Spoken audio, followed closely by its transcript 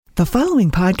The following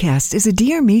podcast is a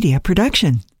Dear Media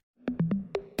production.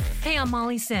 Hey, I'm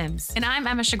Molly Sims. And I'm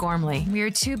Emma Shagormley. We are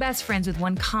two best friends with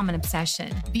one common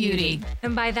obsession. Beauty.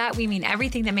 And by that, we mean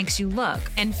everything that makes you look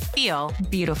And feel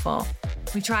beautiful.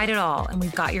 We tried it all, and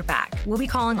we've got your back. We'll be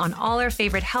calling on all our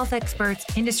favorite health experts,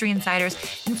 industry insiders,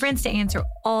 and friends to answer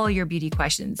all your beauty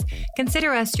questions.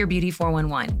 Consider us your beauty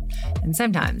 411, and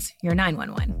sometimes your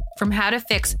 911. from how to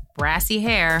fix brassy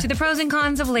hair To the pros and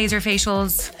cons of laser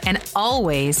facials, and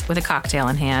always with a cocktail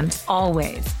in hand.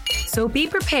 always. So be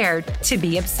prepared to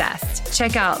be obsessed.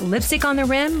 Check out Lipstick on the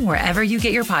Rim wherever you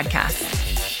get your podcasts.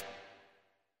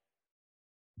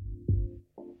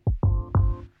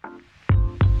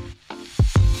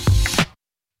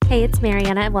 Hey, it's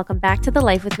Mariana, and welcome back to the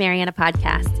Life with Mariana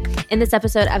podcast. In this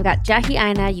episode, I've got Jackie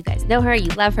Aina. You guys know her, you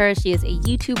love her. She is a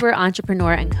YouTuber,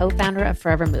 entrepreneur, and co-founder of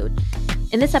Forever Mood.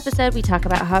 In this episode, we talk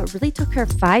about how it really took her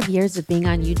 5 years of being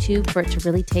on YouTube for it to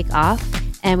really take off.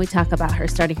 And we talk about her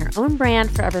starting her own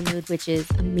brand, Forever Mood, which is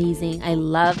amazing. I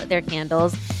love their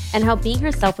candles, and how being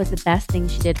herself was the best thing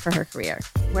she did for her career.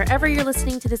 Wherever you're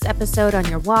listening to this episode, on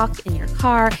your walk, in your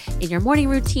car, in your morning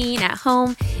routine, at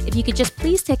home, if you could just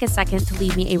please take a second to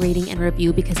leave me a rating and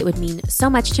review, because it would mean so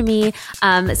much to me.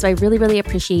 So I really, really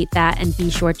appreciate that. And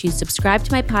be sure to subscribe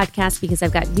to my podcast, because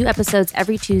I've got new episodes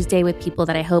every Tuesday with people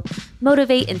that I hope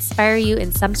motivate, inspire you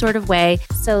in some sort of way.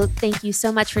 So thank you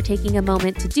so much for taking a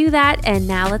moment to do that.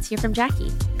 And now let's hear from Jackie.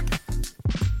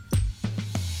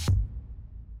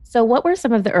 So what were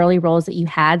some of the early roles that you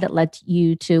had that led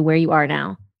you to where you are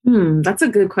now? That's a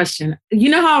good question. You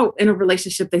know how in a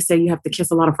relationship they say you have to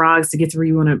kiss a lot of frogs to get to where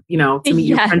you want to, to meet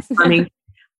your Yes. friends.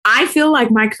 I feel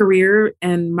like my career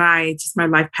and my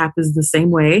life path is the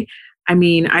same way. I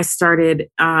mean, I started,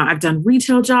 I've done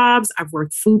retail jobs. I've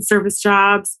worked food service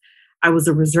jobs. I was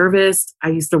a reservist. I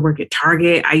used to work at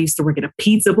Target. I used to work at a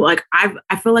pizza. Like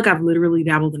I feel like I've literally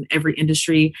dabbled in every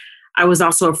industry. I was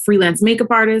also a freelance makeup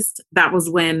artist. That was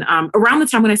when, around the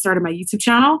time when I started my YouTube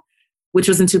channel, which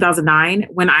was in 2009,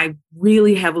 when I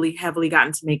really heavily got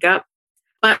into makeup.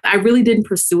 But I really didn't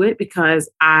pursue it because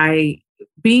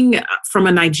being from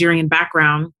a Nigerian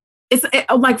background, it's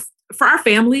like for our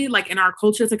family, like in our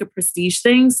culture, it's like a prestige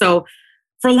thing. So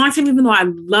for a long time, even though I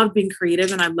love being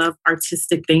creative and I love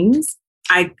artistic things,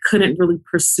 I couldn't really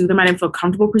pursue them. I didn't feel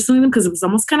comfortable pursuing them because it was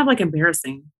almost kind of like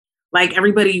embarrassing. Like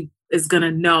everybody is going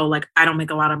to know, like, I don't make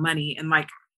a lot of money. And like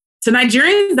to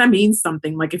Nigerians, that means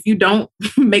something. Like if you don't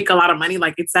make a lot of money,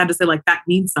 like it's sad to say, like that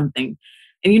means something.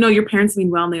 And your parents mean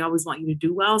well and they always want you to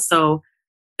do well. So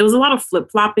there was a lot of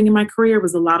flip-flopping in my career. It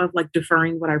was a lot of like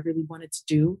deferring what I really wanted to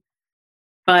do.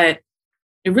 But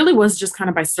it really was just kind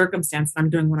of by circumstance that I'm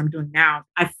doing what I'm doing now.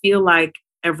 I feel like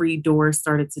every door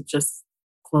started to just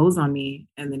close on me.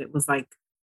 And then it was like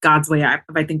God's way, I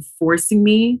think, forcing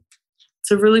me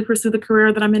to really pursue the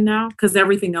career that I'm in now, because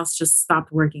everything else just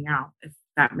stopped working out, if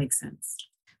that makes sense.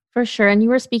 For sure. And you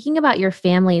were speaking about your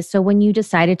family. So when you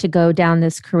decided to go down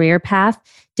this career path,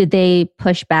 did they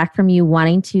push back from you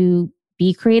wanting to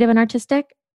be creative and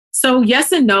artistic? So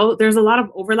yes and no. There's a lot of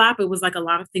overlap. It was like a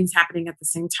lot of things happening at the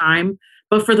same time.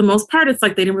 But for the most part, it's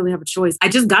like they didn't really have a choice. I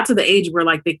just got to the age where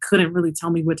like they couldn't really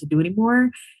tell me what to do anymore.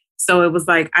 So it was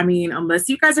like, I mean, unless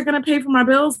you guys are going to pay for my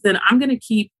bills, then I'm going to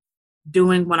keep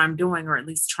doing what I'm doing, or at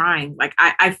least trying. Like,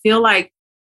 I feel like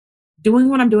doing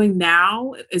what I'm doing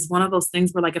now is one of those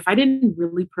things where like, if I didn't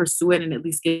really pursue it and at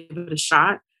least give it a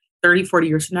shot 30, 40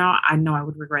 years from now, I know I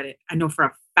would regret it. I know for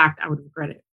a fact I would regret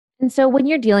it. And so when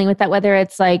you're dealing with that, whether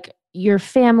it's like your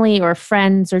family or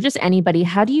friends or just anybody,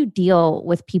 how do you deal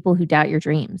with people who doubt your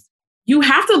dreams? You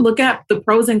have to look at the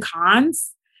pros and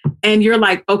cons, and you're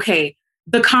like, okay,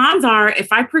 the cons are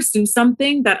if I pursue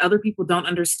something that other people don't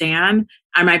understand,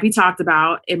 I might be talked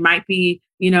about. It might be,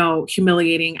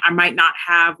 humiliating. I might not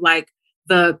have like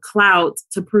the clout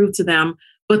to prove to them.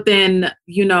 But then,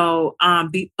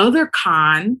 the other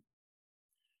con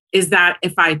is that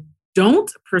if I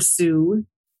don't pursue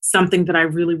something that I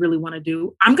really, really want to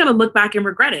do, I'm going to look back and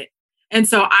regret it. And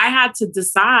so I had to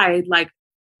decide, like,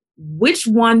 which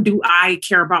one do I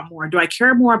care about more? Do I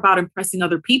care more about impressing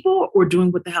other people or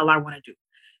doing what the hell I want to do?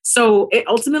 So it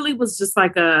ultimately was just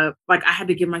like I had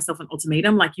to give myself an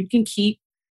ultimatum. Like, you can keep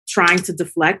trying to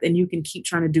deflect and you can keep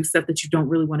trying to do stuff that you don't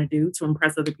really want to do to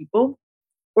impress other people,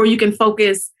 or you can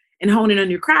focus and hone in on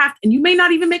your craft, and you may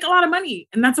not even make a lot of money,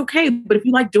 and that's okay. But if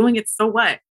you like doing it, so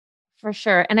what? For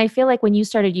sure. And I feel like when you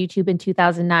started YouTube in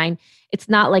 2009, it's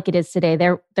not like it is today.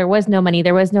 There was no money.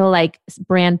 There was no like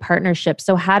brand partnership.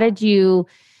 So how did you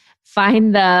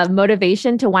find the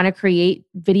motivation to want to create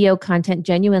video content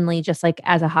genuinely, just like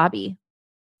as a hobby?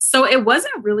 So it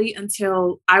wasn't really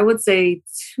until I would say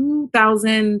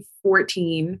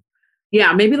 2014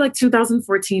 Yeah, maybe like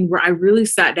 2014, where I really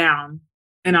sat down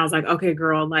and I was like, okay,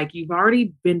 girl, like you've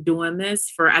already been doing this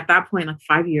for at that point, like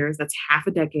 5 years. That's half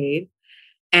a decade.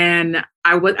 And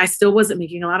I still wasn't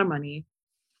making a lot of money.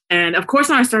 And of course,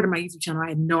 when I started my YouTube channel, I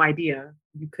had no idea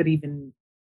you could even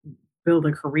build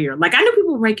a career. Like I knew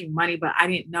people were making money, but I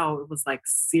didn't know it was like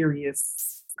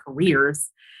serious careers.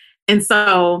 And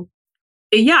so,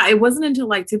 yeah, it wasn't until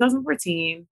like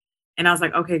 2014. And I was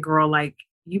like, okay, girl, like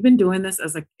you've been doing this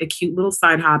as like a cute little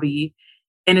side hobby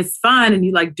and it's fun and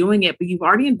you like doing it, but you've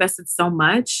already invested so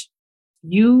much.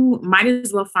 You might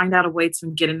as well find out a way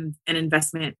to get an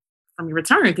investment from your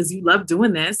return because you love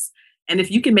doing this. And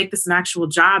if you can make this an actual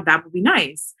job, that would be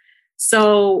nice.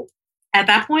 So at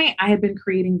that point, I had been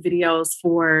creating videos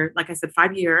for, like I said,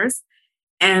 5 years.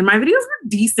 And my videos were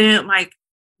decent. Like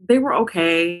they were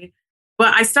okay.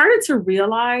 But I started to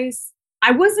realize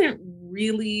I wasn't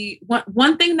really,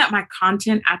 one thing that my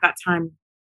content at that time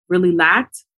really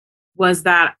lacked was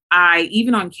that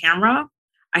even on camera,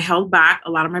 I held back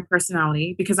a lot of my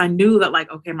personality because I knew that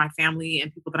like, okay, my family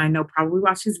and people that I know probably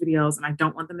watch these videos and I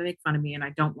don't want them to make fun of me. And I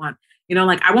don't want,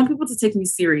 like I want people to take me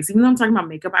serious. Even though I'm talking about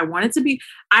makeup,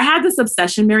 I had this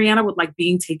obsession, Mariana, with like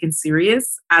being taken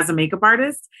serious as a makeup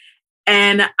artist.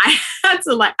 And I had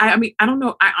to like, I mean, I don't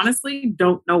know. I honestly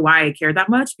don't know why I cared that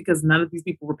much because none of these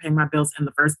people were paying my bills in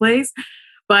the first place.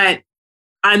 But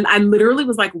I literally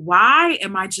was like, why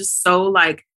am I just so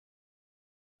like,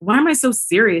 why am I so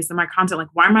serious in my content? Like,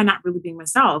 why am I not really being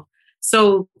myself?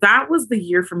 So that was the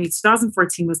year for me.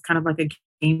 2014 was kind of like a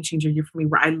game changer year for me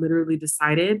where I literally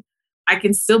decided I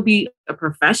can still be a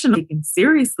professional, taken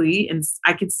seriously, and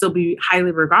I can still be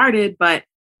highly regarded, but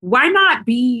why not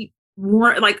be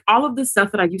more like all of the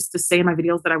stuff that I used to say in my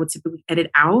videos that I would typically edit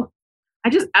out? I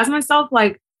just asked myself,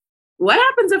 like, what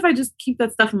happens if I just keep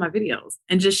that stuff in my videos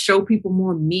and just show people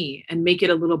more me and make it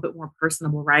a little bit more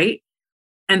personable, right?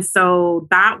 And so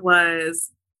that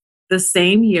was the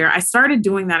same year I started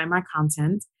doing that in my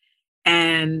content.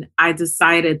 And I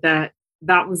decided that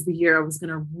that was the year I was going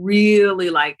to really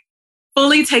like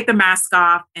fully take the mask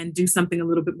off and do something a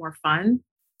little bit more fun.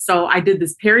 So I did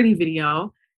this parody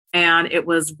video and it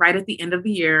was right at the end of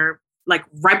the year, like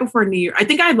right before New Year. I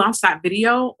think I launched that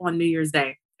video on New Year's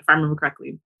Day, if I remember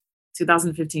correctly,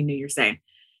 2015 New Year's Day.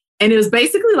 And it was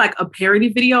basically like a parody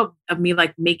video of me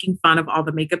like making fun of all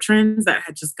the makeup trends that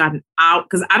had just gotten out.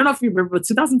 Cause I don't know if you remember, but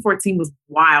 2014 was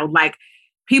wild. Like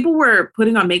people were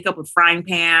putting on makeup with frying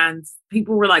pans.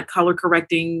 People were like color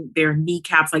correcting their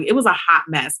kneecaps. Like it was a hot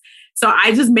mess. So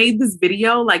I just made this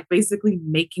video, like basically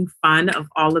making fun of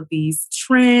all of these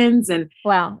trends and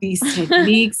these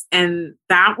techniques. And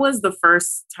that was the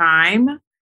first time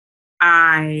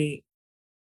I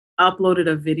uploaded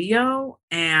a video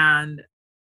and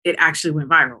it actually went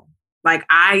viral. Like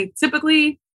I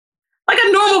typically, like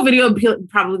a normal video,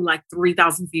 probably like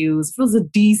 3,000 views. If it was a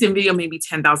decent video, maybe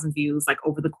 10,000 views, like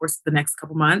over the course of the next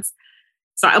couple months.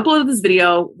 So I uploaded this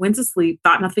video, went to sleep,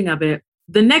 thought nothing of it.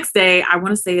 The next day, I want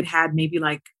to say it had maybe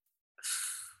like,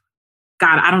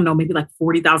 God, I don't know, maybe like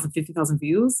 40,000, 50,000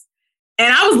 views.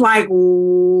 And I was like,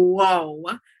 whoa,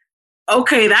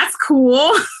 okay, that's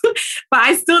cool. But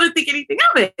I still didn't think anything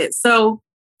of it. So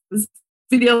this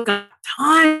video got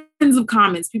tons of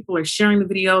comments. People are sharing the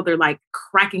video. They're like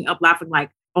cracking up, laughing like,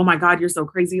 oh my God, you're so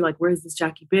crazy. Like, where's this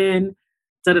Jackie been?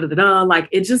 Da, da, da, da. Like,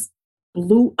 it just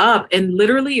blew up. And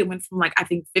literally it went from like, I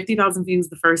think 50,000 views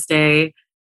the first day.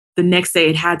 The next day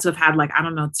it had to have had like, I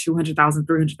don't know, 200,000,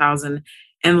 300,000.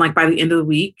 And like by the end of the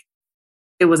week,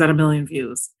 it was at 1 million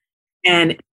views.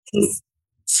 And it just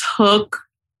took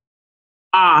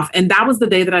off. And that was the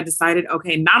day that I decided,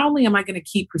 okay, not only am I going to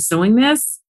keep pursuing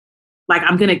this, like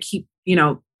I'm going to keep,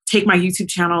 take my YouTube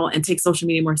channel and take social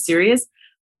media more serious,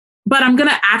 but I'm going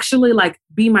to actually like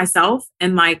be myself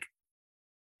and like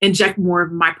inject more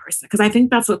of my person. Cause I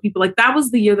think that's what people like, that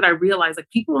was the year that I realized like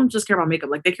people don't just care about makeup,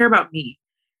 like they care about me.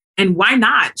 And why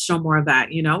not show more of that?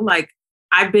 Like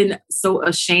I've been so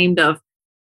ashamed of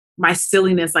my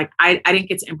silliness. Like I didn't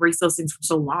get to embrace those things for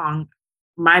so long.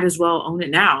 Might as well own it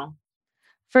now.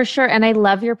 For sure. And I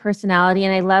love your personality.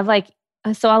 And I love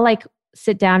so I'll like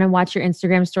sit down and watch your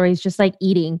Instagram stories, just like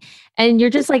eating. And you're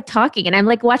just like talking. And I'm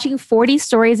like watching 40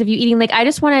 stories of you eating. Like, I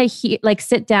just want to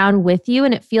sit down with you.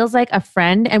 And it feels like a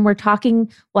friend. And we're talking,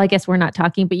 well, I guess we're not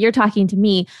talking, but you're talking to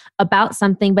me about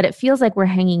something, but it feels like we're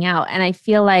hanging out. And I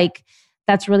feel like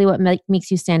that's really what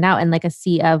makes you stand out in like a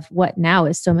sea of what now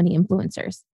is so many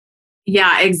influencers.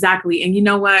 Yeah, exactly. And you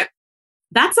know what?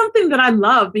 That's something that I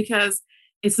love because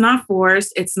it's not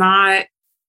forced. It's not,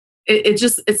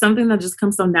 it's something that just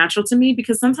comes so natural to me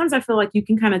because sometimes I feel like you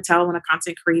can kind of tell when a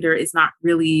content creator is not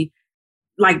really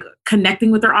like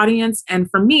connecting with their audience. And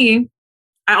for me,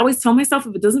 I always tell myself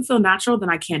if it doesn't feel natural, then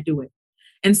I can't do it.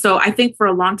 And so I think for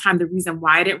a long time, the reason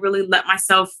why I didn't really let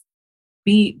myself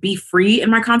be free in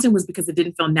my content was because it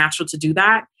didn't feel natural to do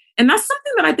that. And that's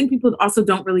something that I think people also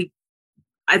don't really,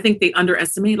 I think they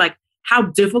underestimate like how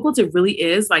difficult it really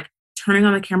is, like turning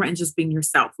on the camera and just being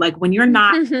yourself. Like when you're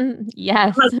not,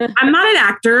 yes, like, I'm not an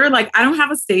actor. Like I don't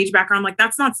have a stage background. Like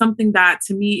that's not something that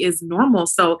to me is normal.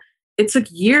 So it took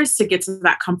years to get to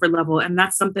that comfort level. And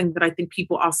that's something that I think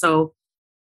people also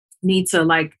need to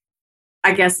like,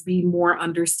 I guess, be more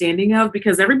understanding of,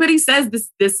 because everybody says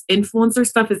this influencer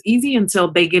stuff is easy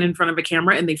until they get in front of a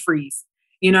camera and they freeze.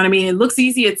 You know what I mean? It looks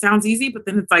easy. It sounds easy, but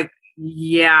then it's like,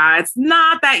 yeah, it's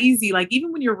not that easy. Like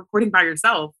even when you're recording by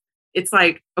yourself, it's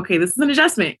like, okay, this is an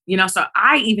adjustment, you know? So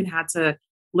I even had to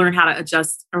learn how to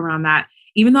adjust around that.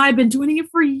 Even though I've been doing it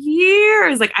for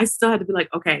years, like I still had to be like,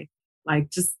 okay,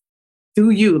 like just do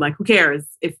you, like, who cares?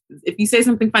 If you say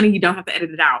something funny, you don't have to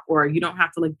edit it out, or you don't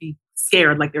have to like be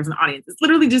scared like there's an audience. It's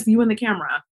literally just you and the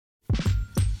camera.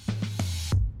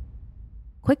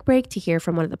 Quick break to hear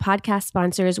from one of the podcast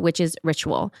sponsors, which is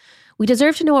Ritual. We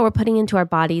deserve to know what we're putting into our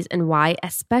bodies and why,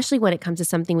 especially when it comes to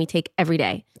something we take every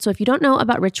day. So if you don't know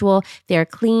about Ritual, they are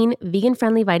clean,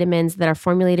 vegan-friendly vitamins that are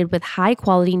formulated with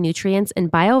high-quality nutrients and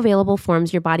bioavailable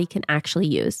forms your body can actually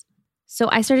use. So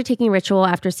I started taking Ritual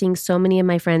after seeing so many of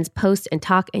my friends post and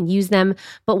talk and use them.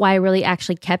 But why I really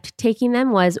actually kept taking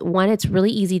them was, one, it's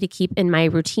really easy to keep in my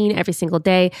routine every single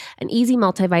day, an easy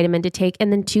multivitamin to take.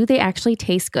 And then two, they actually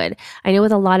taste good. I know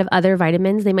with a lot of other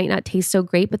vitamins, they might not taste so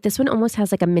great, but this one almost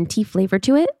has like a minty flavor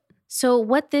to it. So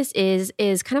what this is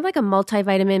kind of like a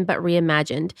multivitamin, but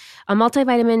reimagined. A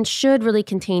multivitamin should really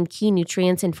contain key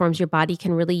nutrients and forms your body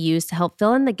can really use to help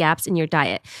fill in the gaps in your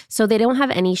diet, so they don't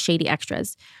have any shady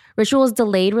extras. Ritual's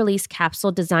delayed release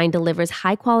capsule design delivers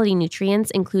high quality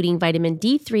nutrients, including vitamin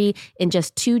D3 in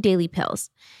just 2 daily pills.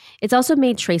 It's also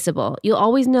made traceable. You'll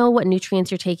always know what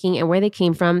nutrients you're taking and where they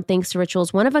came from thanks to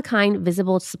Ritual's one-of-a-kind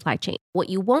visible supply chain. What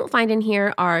you won't find in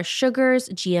here are sugars,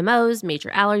 GMOs,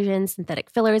 major allergens, synthetic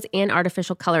fillers, and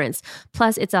artificial colorants.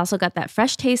 Plus, it's also got that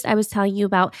fresh taste I was telling you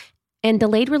about and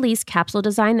delayed release capsule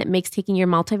design that makes taking your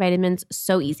multivitamins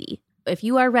so easy. If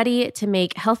you are ready to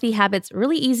make healthy habits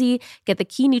really easy, get the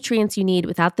key nutrients you need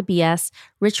without the BS,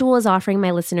 Ritual is offering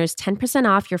my listeners 10%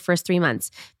 off your first 3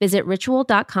 months. Visit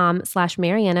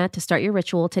ritual.com/Mariana to start your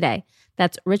ritual today.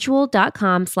 That's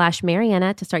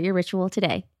ritual.com/Mariana to start your ritual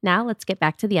today. Now let's get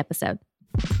back to the episode.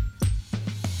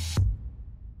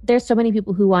 There's so many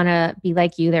people who want to be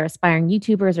like you. They're aspiring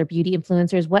YouTubers or beauty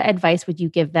influencers. What advice would you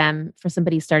give them for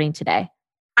somebody starting today?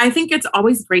 I think it's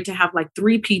always great to have like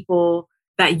 3 people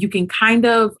that you can kind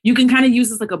of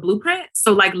use as like a blueprint.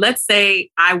 So like, let's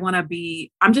say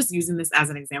I'm just using this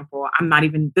as an example.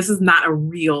 This is not a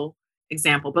real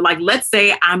example, but like, let's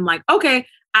say I'm like, okay,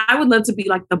 I would love to be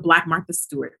like the Black Martha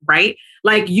Stewart, right?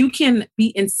 Like you can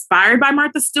be inspired by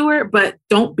Martha Stewart, but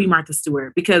don't be Martha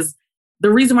Stewart, because the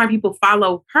reason why people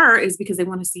follow her is because they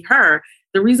want to see her.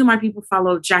 The reason why people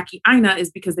follow Jackie Aina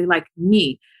is because they like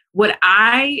me. What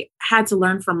I had to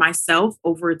learn for myself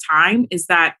over time is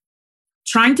that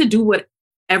trying to do what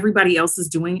everybody else is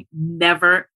doing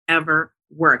never, ever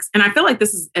works. And I feel like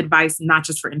this is advice, not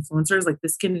just for influencers. Like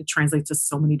this can translate to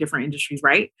so many different industries,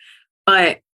 right?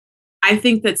 But I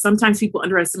think that sometimes people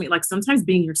underestimate, like sometimes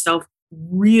being yourself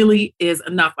really is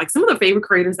enough. Like some of the favorite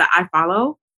creators that I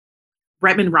follow,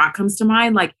 Bretman Rock comes to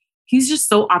mind. Like he's just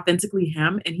so authentically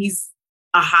him, and he's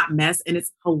a hot mess, and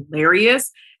it's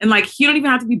hilarious. And like, he don't even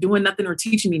have to be doing nothing or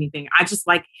teaching me anything. I just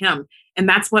like him. And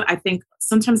that's what I think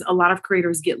sometimes a lot of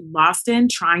creators get lost in,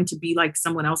 trying to be like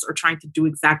someone else or trying to do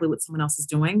exactly what someone else is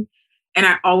doing. And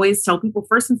I always tell people,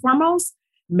 first and foremost,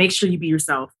 make sure you be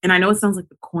yourself. And I know it sounds like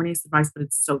the corniest advice, but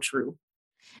it's so true.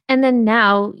 And then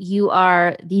now you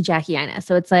are the Jackie Aina.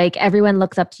 So it's like everyone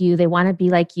looks up to you. They want to be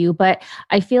like you. But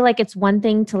I feel like it's one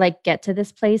thing to like get to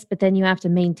this place, but then you have to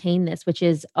maintain this, which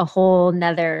is a whole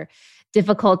nother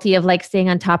difficulty of like staying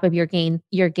on top of your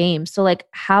game. So like,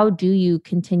 how do you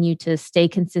continue to stay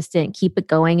consistent, keep it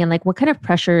going? And like, what kind of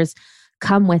pressures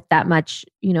come with that much,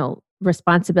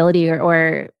 responsibility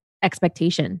or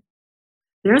expectation?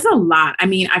 There's a lot. I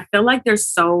mean, I feel like there's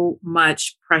so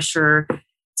much pressure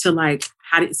to like,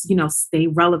 how to, stay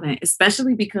relevant,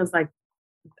 especially because like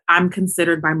I'm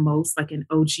considered by most like an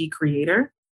OG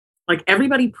creator. Like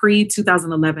everybody pre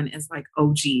 2011 is like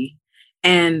OG.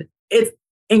 And it's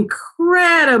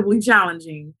incredibly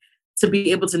challenging to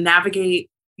be able to navigate,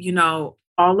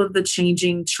 all of the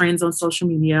changing trends on social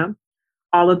media,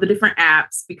 all of the different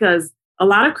apps, because a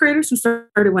lot of creators who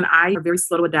started when I are very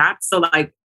slow to adapt. So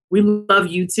like we love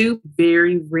YouTube,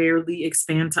 very rarely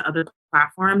expand to other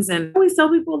platforms. And I always tell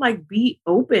people like, be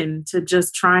open to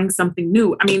just trying something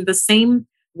new. I mean, the same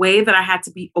way that I had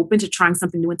to be open to trying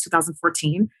something new in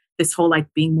 2014, this whole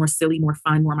like being more silly, more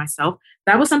fun, more myself,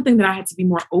 that was something that I had to be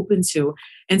more open to.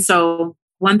 And so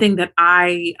one thing that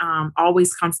I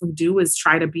always constantly do is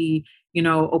try to be,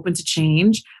 open to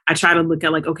change. I try to look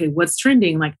at like, okay, what's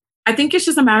trending? Like, I think it's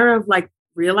just a matter of like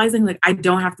realizing like I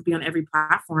don't have to be on every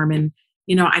platform, and,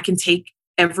 I can take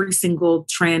every single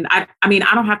trend. I mean,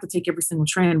 I don't have to take every single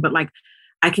trend, but like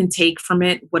I can take from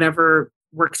it whatever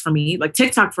works for me. Like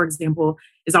TikTok, for example,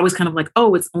 is always kind of like,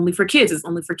 oh, it's only for kids. It's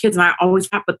only for kids. And I always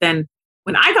have, but then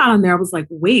when I got on there, I was like,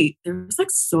 wait, there's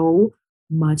like so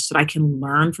much that I can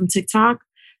learn from TikTok.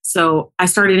 So I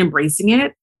started embracing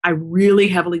it. I really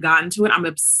heavily got into it. I'm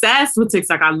obsessed with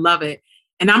TikTok. I love it.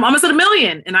 And I'm almost at 1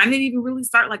 million. And I didn't even really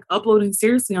start like uploading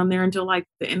seriously on there until like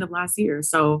the end of last year.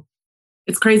 So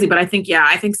it's crazy. But I think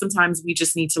sometimes we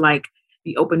just need to like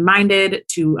be open-minded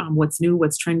to what's new,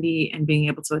 what's trendy, and being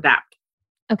able to adapt.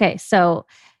 Okay. So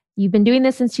you've been doing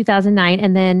this since 2009.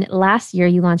 And then last year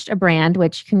you launched a brand,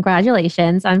 which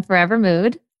congratulations on Forever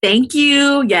Mood. Thank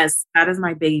you. Yes, that is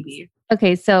my baby.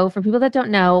 Okay. So for people that don't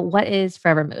know, what is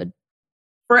Forever Mood?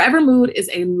 Forever Mood is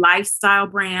a lifestyle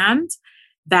brand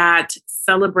that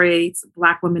celebrates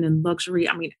Black women in luxury.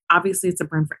 I mean, obviously it's a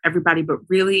brand for everybody, but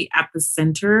really at the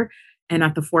center and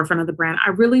at the forefront of the brand, I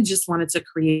really just wanted to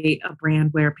create a brand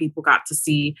where people got to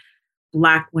see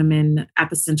Black women at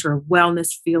the center of wellness,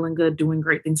 feeling good, doing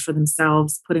great things for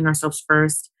themselves, putting ourselves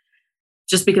first.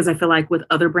 Just because I feel like with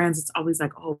other brands, it's always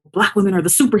like, oh, Black women are the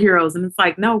superheroes. And it's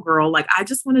like, no, girl, like, I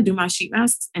just want to do my sheet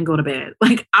masks and go to bed.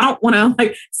 Like, I don't want to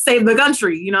like save the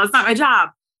country. It's not my job.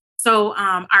 So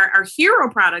our hero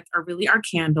product are really our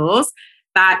candles.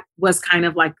 That was kind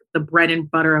of like the bread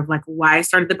and butter of like why I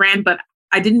started the brand. But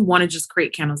I didn't want to just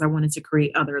create candles. I wanted to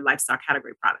create other lifestyle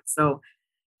category products. So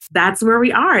that's where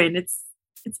we are. And it's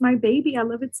my baby. I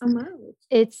love it so much.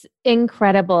 It's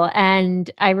incredible.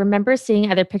 And I remember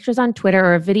seeing either pictures on Twitter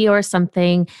or a video or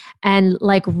something, and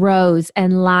like rows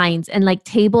and lines and like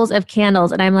tables of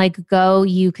candles. And I'm like, go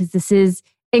you, because this is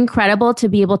incredible to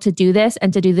be able to do this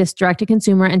and to do this direct to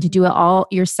consumer and to do it all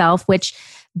yourself, which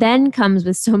then comes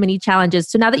with so many challenges.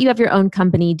 So now that you have your own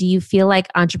company, do you feel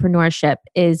like entrepreneurship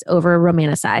is over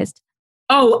romanticized?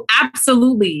 Oh,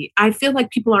 absolutely. I feel like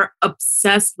people are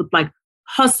obsessed with like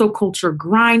hustle culture,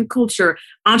 grind culture,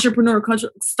 entrepreneur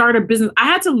culture, start a business. I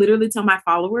had to literally tell my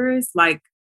followers, like,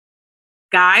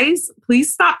 guys,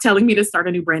 please stop telling me to start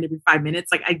a new brand every 5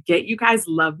 minutes. Like, I get you guys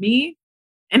love me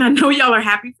and I know y'all are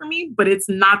happy for me, but it's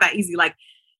not that easy. Like,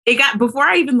 before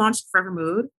I even launched Forever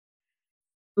Mood,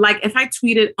 like if I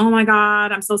tweeted, oh my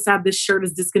God, I'm so sad this shirt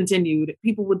is discontinued,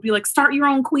 people would be like, start your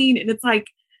own queen. And it's like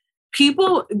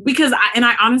people, because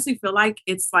I honestly feel like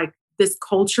it's like this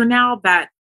culture now that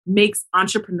makes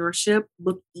entrepreneurship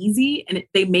look easy, and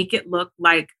they make it look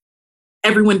like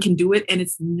everyone can do it. And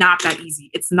it's not that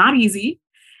easy. It's not easy.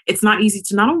 It's not easy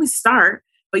to not only start,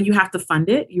 but you have to fund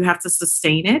it. You have to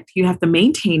sustain it. You have to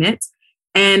maintain it.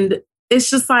 And it's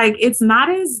just like, it's not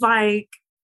as like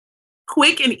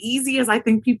quick and easy as I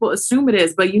think people assume it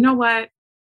is. But you know what?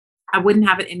 I wouldn't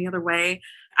have it any other way.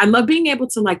 I love being able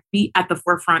to like be at the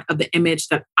forefront of the image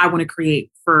that I want to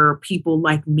create for people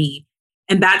like me.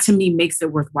 And that to me makes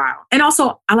it worthwhile. And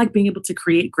also I like being able to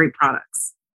create great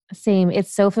products. Same.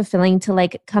 It's so fulfilling to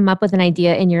like come up with an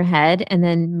idea in your head and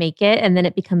then make it. And then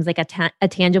it becomes like a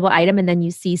tangible item. And then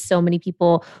you see so many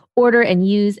people order and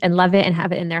use and love it and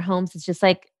have it in their homes. It's just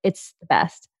like, it's the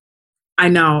best. I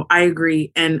know. I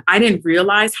agree. And I didn't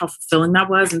realize how fulfilling that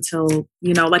was until,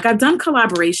 like I've done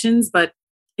collaborations, but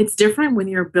it's different when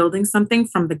you're building something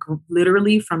from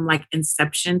literally from like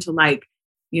inception to like,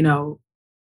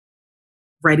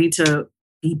 ready to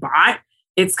be bought.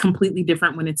 It's completely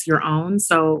different when it's your own.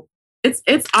 So it's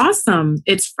awesome.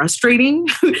 It's frustrating.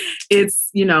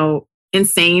 It's,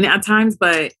 insane at times,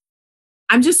 but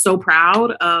I'm just so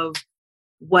proud of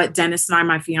what Dennis and I,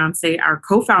 my fiance, our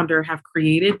co-founder, have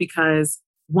created, because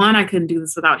one, I couldn't do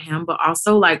this without him, but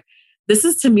also like, this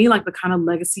is to me like the kind of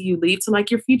legacy you leave to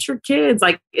like your future kids.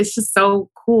 Like, it's just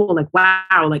so cool. Like,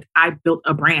 wow, like I built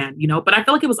a brand, but I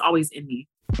feel like it was always in me.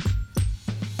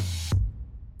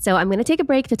 So I'm going to take a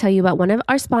break to tell you about one of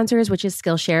our sponsors, which is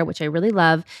Skillshare, which I really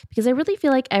love because I really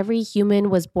feel like every human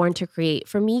was born to create.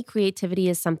 For me, creativity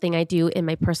is something I do in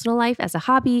my personal life as a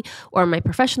hobby or my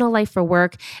professional life for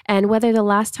work. And whether the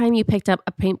last time you picked up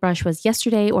a paintbrush was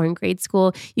yesterday or in grade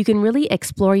school, you can really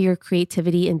explore your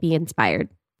creativity and be inspired.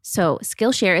 So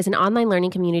Skillshare is an online learning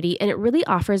community and it really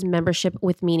offers membership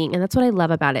with meaning. And that's what I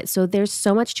love about it. So there's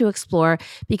so much to explore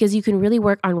because you can really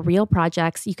work on real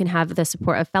projects. You can have the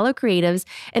support of fellow creatives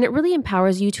and it really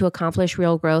empowers you to accomplish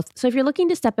real growth. So if you're looking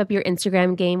to step up your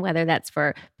Instagram game, whether that's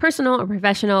for personal or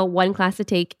professional, one class to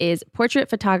take is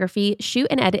portrait photography, shoot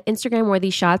and edit Instagram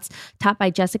worthy shots taught by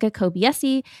Jessica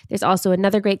Kobiesi. There's also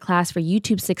another great class for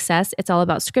YouTube success. It's all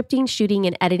about scripting, shooting,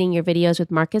 and editing your videos with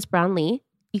Marcus Brownlee.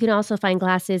 You can also find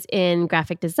classes in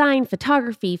graphic design,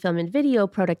 photography, film and video,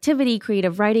 productivity,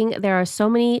 creative writing. There are so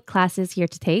many classes here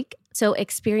to take. So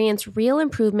experience real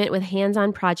improvement with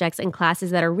hands-on projects and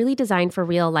classes that are really designed for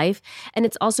real life. And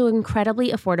it's also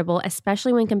incredibly affordable,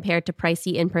 especially when compared to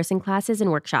pricey in-person classes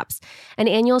and workshops. An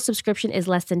annual subscription is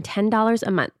less than $10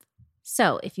 a month.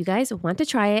 So if you guys want to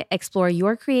try it, explore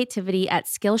your creativity at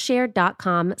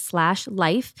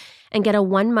Skillshare.com/life and get a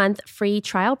 1-month free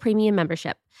trial premium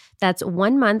membership. That's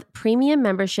 1 month premium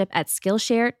membership at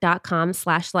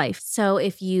Skillshare.com/life. So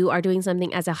if you are doing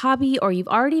something as a hobby or you've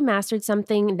already mastered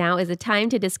something, now is the time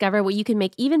to discover what you can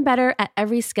make even better at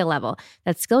every skill level.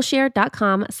 That's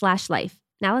Skillshare.com/life.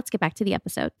 Now let's get back to the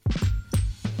episode.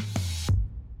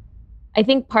 I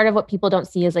think part of what people don't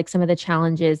see is like some of the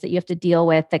challenges that you have to deal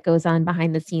with that goes on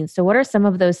behind the scenes. So what are some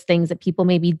of those things that people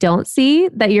maybe don't see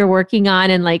that you're working on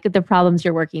and like the problems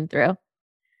you're working through?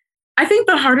 I think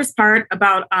the hardest part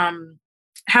about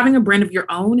having a brand of your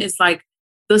own is like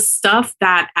the stuff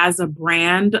that as a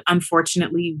brand,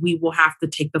 unfortunately, we will have to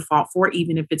take the fault for,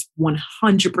 even if it's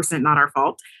 100% not our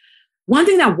fault. One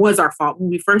thing that was our fault when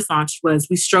we first launched was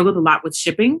we struggled a lot with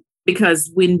shipping. Because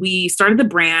when we started the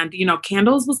brand,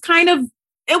 candles was kind of,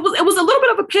 it was a little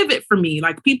bit of a pivot for me.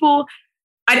 Like people,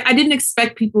 I didn't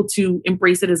expect people to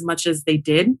embrace it as much as they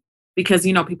did because,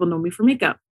 people know me for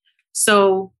makeup.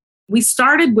 So we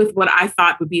started with what I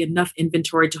thought would be enough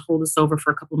inventory to hold us over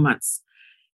for a couple of months.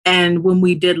 And when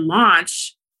we did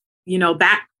launch,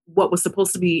 that what was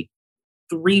supposed to be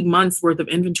 3 months worth of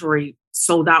inventory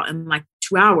sold out in like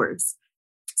 2 hours.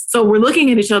 So we're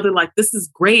looking at each other like, this is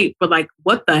great, but like,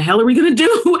 what the hell are we going to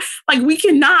do? Like, we're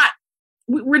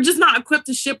just not equipped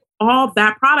to ship all of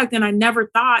that product. And I never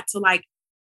thought to like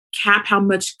cap how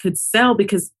much could sell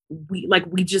because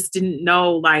we just didn't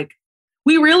know, like,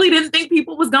 we really didn't think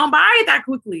people was going to buy it that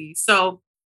quickly. So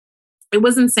it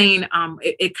was insane.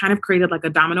 It kind of created like a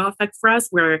domino effect for us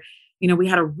where, we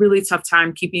had a really tough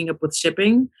time keeping up with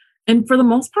shipping. And for the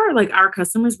most part, like our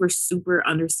customers were super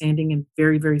understanding and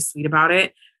very, very sweet about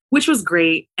it, which was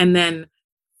great. And then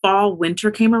fall,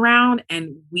 winter came around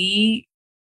and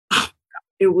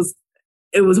it was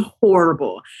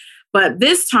horrible. But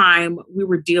this time we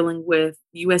were dealing with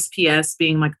USPS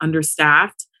being like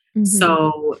understaffed. Mm-hmm.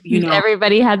 So,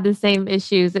 everybody had the same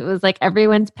issues. It was like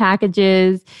everyone's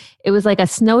packages. It was like a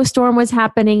snowstorm was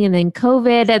happening and then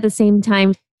COVID at the same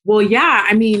time. Well, yeah.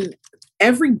 I mean,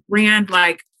 every brand,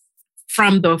 like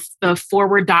from the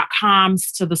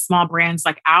forward.coms to the small brands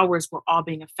like ours were all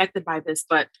being affected by this.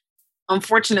 But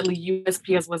unfortunately,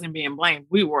 USPS wasn't being blamed.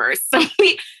 We were. So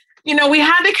we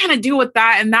had to kind of deal with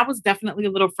that. And that was definitely a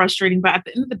little frustrating. But at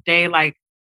the end of the day, like,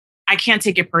 I can't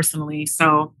take it personally.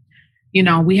 So,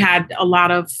 we had a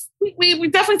lot of, we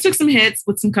definitely took some hits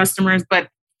with some customers. But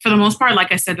for the most part,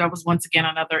 like I said, that was once again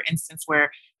another instance where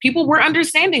people were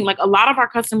understanding. Like a lot of our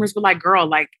customers were like, girl,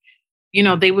 like,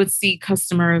 they would see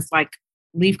customers like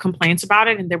leave complaints about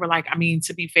it. And they were like, I mean,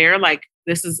 to be fair, like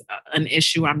this is an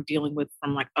issue I'm dealing with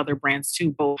from like other brands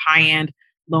too, both high end,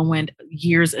 low end,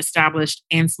 years established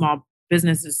and small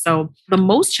businesses. So the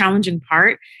most challenging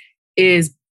part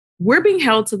is we're being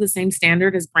held to the same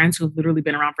standard as brands who have literally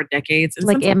been around for decades. And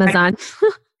like Amazon.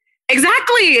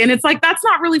 Exactly. And it's like, that's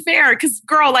not really fair because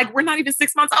girl, like we're not even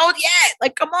 6 months old yet.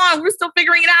 Like, come on, we're still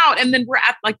figuring it out. And then we're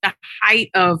at like the height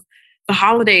of the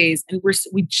holidays and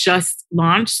we just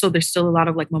launched. So there's still a lot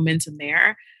of like momentum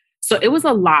there. So it was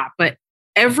a lot, but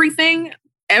every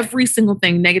single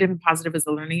thing, negative and positive, is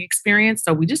a learning experience.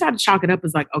 So we just had to chalk it up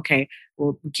as like, okay,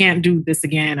 well, we can't do this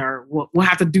again, or we'll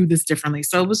have to do this differently.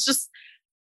 So it was just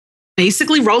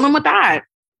basically rolling with that.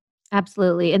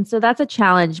 Absolutely. And so that's a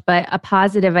challenge, but a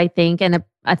positive, I think, and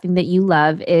a thing that you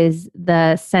love is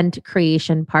the scent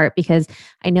creation part, because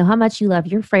I know how much you love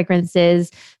your fragrances.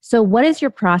 So what is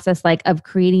your process like of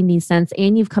creating these scents?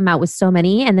 And you've come out with so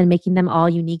many and then making them all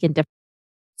unique and different.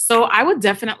 So I would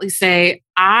definitely say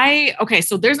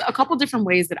so there's a couple different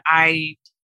ways that I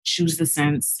choose the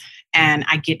scents and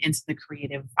I get into the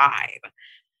creative vibe.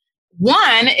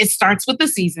 One, it starts with the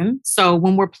season. So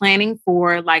when we're planning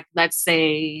for like, let's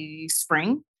say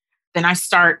spring, then I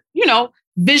start,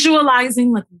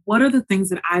 visualizing like what are the things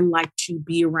that I like to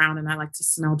be around and I like to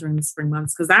smell during the spring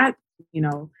months. Cause that,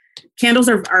 candles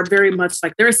are very much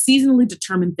like they're a seasonally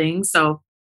determined thing. So,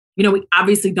 we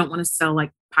obviously don't want to sell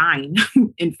like pine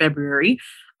in February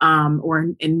or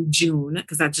in June,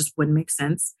 because that just wouldn't make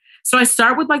sense. So I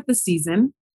start with like the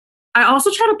season. I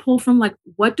also try to pull from like,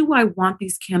 what do I want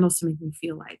these candles to make me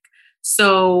feel like?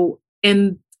 So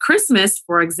in Christmas,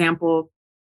 for example,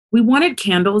 we wanted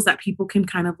candles that people can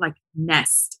kind of like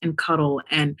nest and cuddle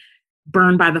and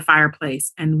burn by the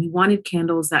fireplace. And we wanted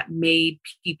candles that made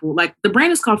people like, the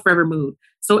brand is called Forever Mood.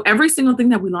 So every single thing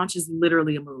that we launch is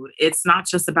literally a mood. It's not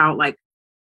just about like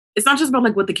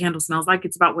what the candle smells like.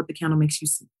 It's about what the candle makes you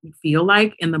feel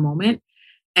like in the moment.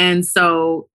 And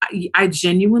so I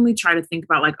genuinely try to think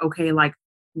about like, okay, like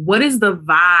what is the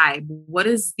vibe? What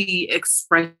is the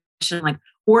expression like?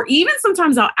 Or even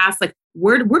sometimes I'll ask like,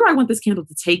 where do I want this candle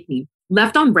to take me?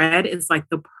 Left on Red is like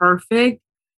the perfect,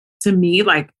 to me,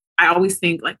 like I always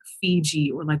think like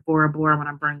Fiji or like Bora Bora when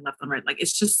I'm burning Left on Red. Like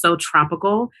it's just so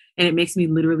tropical and it makes me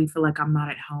literally feel like I'm not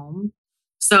at home.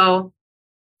 So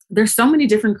there's so many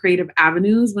different creative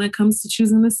avenues when it comes to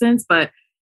choosing the scents, but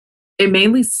it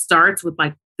mainly starts with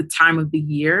like the time of the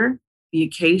year, the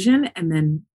occasion, and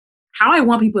then how I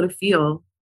want people to feel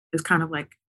is kind of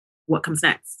like what comes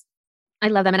next. I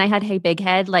love them. And I had Hey Big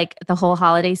Head like the whole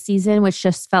holiday season, which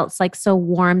just felt like so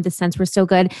warm. The scents were so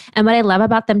good. And what I love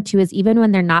about them too is even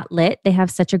when they're not lit, they have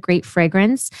such a great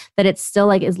fragrance that it still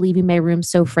like is leaving my room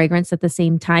so fragrance at the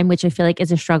same time, which I feel like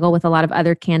is a struggle with a lot of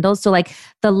other candles. So like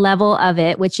the level of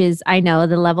it, which is, I know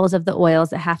the levels of the oils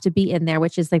that have to be in there,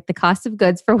 which is like the cost of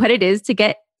goods for what it is to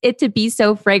get it to be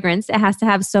so fragrance. It has to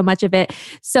have so much of it.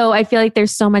 So I feel like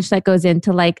there's so much that goes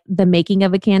into like the making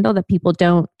of a candle that people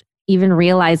don't even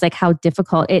realize like how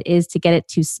difficult it is to get it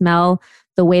to smell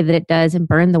the way that it does and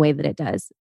burn the way that it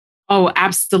does. Oh,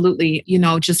 absolutely.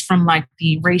 Just from like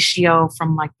the ratio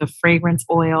from like the fragrance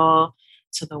oil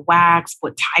to the wax,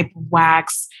 what type of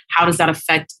wax, how does that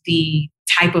affect the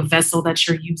type of vessel that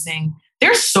you're using?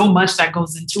 There's so much that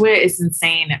goes into it. It's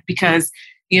insane because,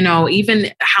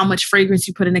 even how much fragrance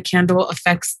you put in a candle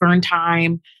affects burn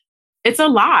time. It's a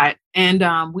lot. And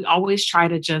we always try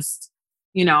to just,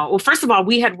 well, first of all,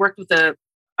 we had worked with a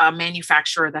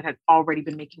manufacturer that had already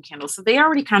been making candles. So they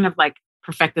already kind of like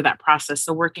perfected that process.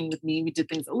 So working with me, we did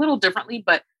things a little differently,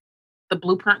 but the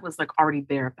blueprint was like already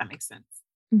there, if that makes sense.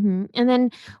 Mm-hmm. And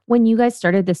then when you guys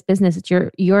started this business, it's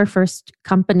your first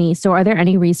company. So are there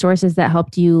any resources that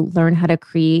helped you learn how to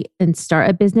create and start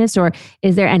a business? Or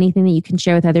is there anything that you can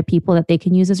share with other people that they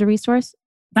can use as a resource?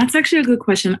 That's actually a good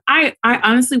question. I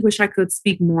honestly wish I could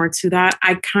speak more to that.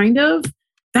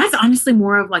 That's honestly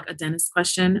more of like a Dennis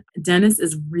question. Dennis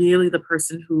is really the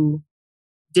person who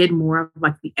did more of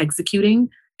like the executing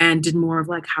and did more of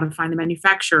like how to find the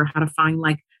manufacturer, how to find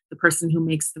like the person who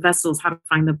makes the vessels, how to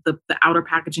find the outer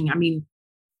packaging. I mean,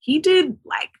 he did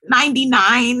like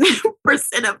 99%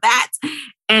 of that.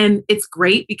 And it's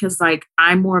great because like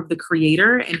I'm more of the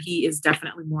creator and he is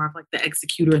definitely more of like the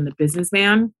executor and the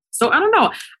businessman. So I don't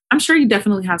know. I'm sure you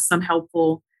definitely have some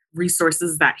helpful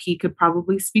resources that he could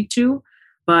probably speak to.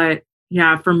 But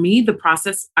yeah, for me, the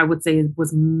process I would say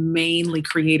was mainly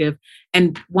creative.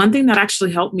 And one thing that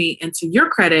actually helped me, and to your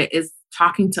credit, is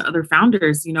talking to other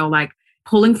founders, like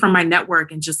pulling from my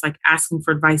network and just like asking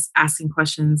for advice, asking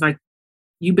questions. Like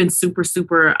you've been super,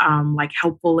 super like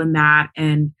helpful in that.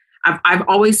 And I've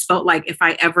always felt like if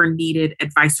I ever needed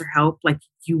advice or help, like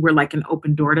you were like an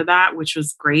open door to that, which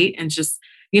was great. And just,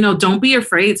 don't be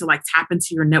afraid to like tap into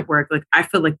your network. Like I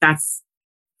feel like that's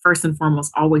first and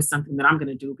foremost always something that I'm going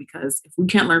to do, because if we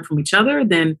can't learn from each other,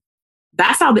 then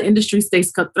that's how the industry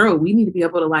stays cutthroat. We need to be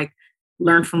able to like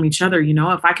learn from each other.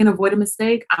 If I can avoid a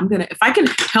mistake, if I can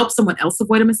help someone else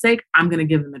avoid a mistake, I'm going to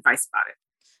give them advice about it.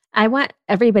 I want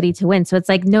everybody to win. So it's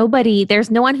like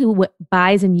there's no one who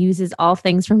buys and uses all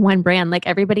things from one brand. Like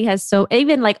everybody has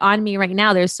even like on me right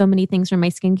now, there's so many things from my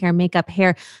skincare, makeup,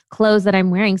 hair, clothes that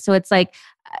I'm wearing. So it's like,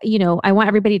 I want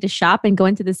everybody to shop and go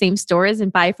into the same stores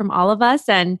and buy from all of us.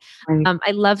 And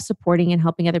I love supporting and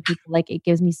helping other people. Like it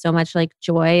gives me so much like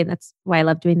joy. And that's why I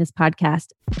love doing this podcast.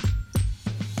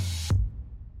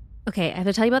 Okay, I have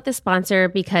to tell you about this sponsor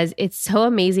because it's so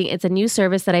amazing. It's a new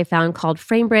service that I found called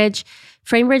FrameBridge.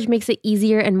 FrameBridge makes it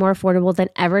easier and more affordable than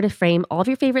ever to frame all of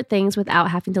your favorite things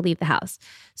without having to leave the house.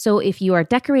 So if you are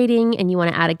decorating and you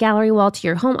want to add a gallery wall to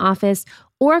your home office,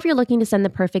 or if you're looking to send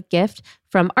the perfect gift,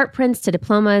 from art prints to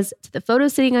diplomas to the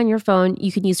photos sitting on your phone,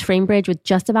 you can use FrameBridge with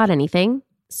just about anything.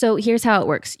 So here's how it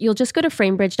works. You'll just go to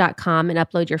framebridge.com and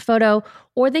upload your photo,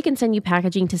 or they can send you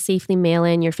packaging to safely mail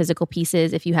in your physical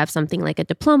pieces if you have something like a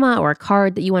diploma or a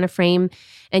card that you want to frame,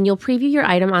 and you'll preview your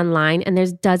item online, and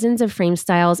there's dozens of frame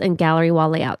styles and gallery wall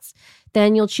layouts.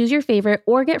 Then you'll choose your favorite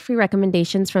or get free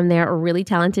recommendations from their really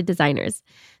talented designers.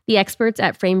 The experts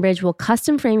at FrameBridge will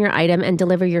custom frame your item and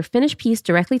deliver your finished piece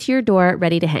directly to your door,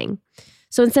 ready to hang.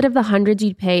 So instead of the hundreds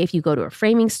you'd pay if you go to a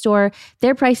framing store,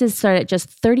 their prices start at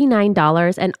just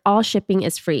 $39 and all shipping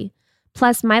is free.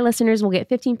 Plus, my listeners will get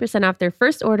 15% off their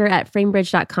first order at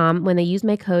framebridge.com when they use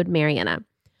my code Mariana.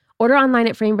 Order online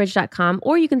at framebridge.com,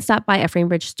 or you can stop by a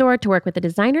FrameBridge store to work with a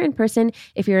designer in person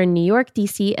if you're in New York,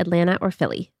 DC, Atlanta, or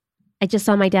Philly. I just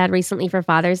saw my dad recently for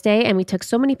Father's Day, and we took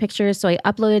so many pictures, so I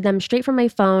uploaded them straight from my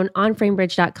phone on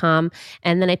framebridge.com,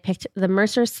 and then I picked the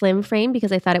Mercer Slim frame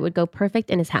because I thought it would go perfect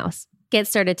in his house. Get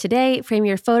started today, frame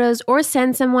your photos, or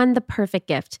send someone the perfect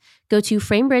gift. Go to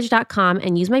framebridge.com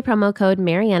and use my promo code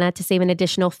Mariana to save an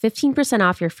additional 15%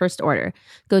 off your first order.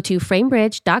 Go to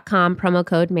framebridge.com, promo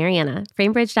code Mariana.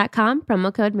 Framebridge.com,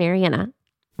 promo code Mariana.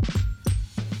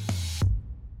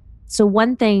 So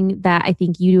one thing that I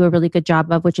think you do a really good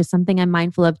job of, which is something I'm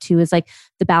mindful of too, is like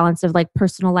the balance of like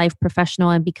personal life, professional,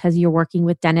 and because you're working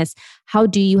with dentists, how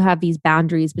do you have these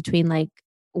boundaries between like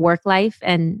work life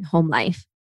and home life?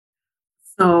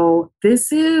 So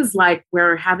this is like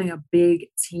where having a big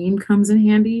team comes in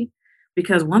handy,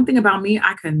 because one thing about me,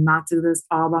 I could not do this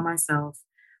all by myself.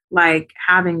 Like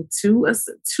having two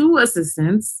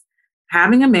assistants,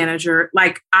 having a manager,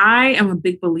 like I am a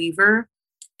big believer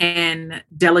in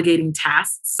delegating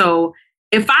tasks. So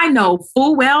if I know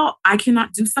full well I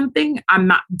cannot do something, I'm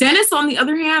not. Dennis, on the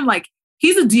other hand, like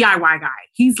he's a DIY guy.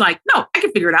 He's like, no, I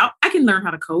can figure it out. I can learn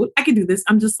how to code. I can do this.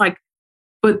 I'm just like,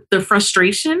 but the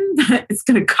frustration that it's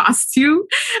going to cost you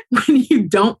when you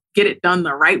don't get it done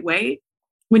the right way,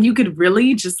 when you could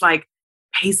really just like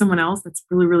pay someone else that's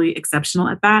really, really exceptional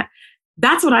at that,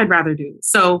 that's what I'd rather do.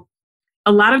 So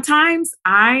a lot of times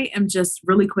I am just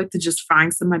really quick to just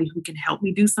find somebody who can help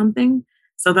me do something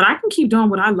so that I can keep doing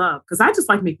what I love. Because I just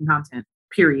like making content,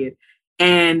 period.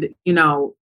 And, you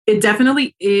know, it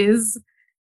definitely is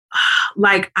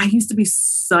like I used to be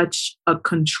such a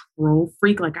control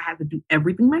freak. Like I had to do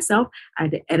everything myself. I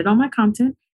had to edit all my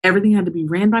content. Everything had to be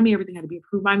ran by me. Everything had to be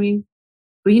approved by me.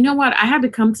 But you know what? I had to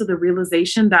come to the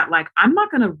realization that like, I'm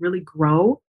not going to really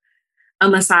grow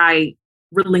unless I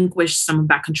relinquish some of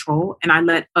that control and I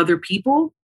let other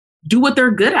people do what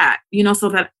they're good at, you know, so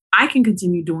that I can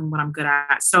continue doing what I'm good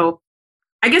at. So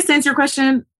I guess to answer your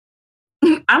question,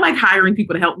 I like hiring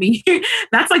people to help me.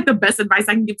 That's like the best advice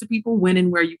I can give to people, when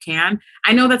and where you can.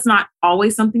 I know that's not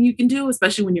always something you can do,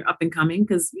 especially when you're up and coming,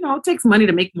 because, you know, it takes money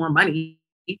to make more money.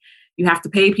 You have to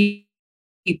pay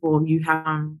people. You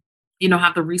have, you know,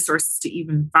 have the resources to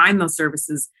even find those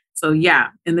services. So yeah,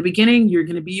 in the beginning, you're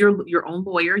going to be your own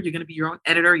lawyer. You're going to be your own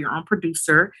editor, your own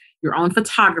producer, your own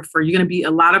photographer. You're going to be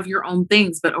a lot of your own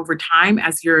things. But over time,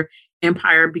 as your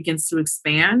empire begins to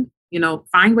expand, you know,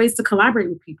 find ways to collaborate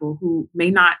with people who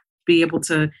may not be able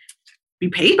to be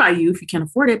paid by you if you can't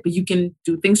afford it, but you can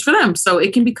do things for them. So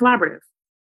it can be collaborative.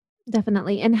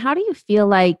 Definitely. And how do you feel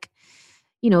like,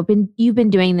 you know, you've been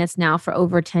doing this now for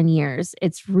over 10 years.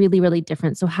 It's really, really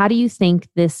different. So how do you think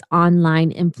this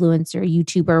online influencer,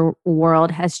 YouTuber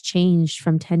world has changed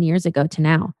from 10 years ago to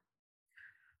now?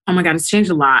 Oh my God, it's changed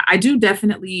a lot. I do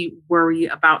definitely worry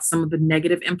about some of the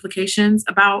negative implications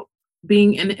about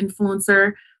being an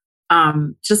influencer.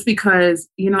 Just because,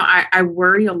 you know, I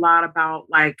worry a lot about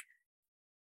like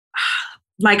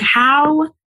how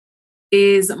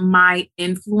is my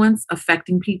influence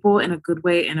affecting people in a good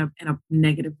way and in a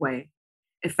negative way,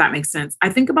 if that makes sense. I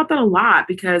think about that a lot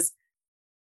because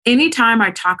anytime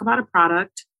I talk about a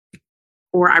product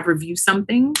or I review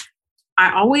something,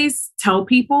 I always tell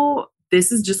people,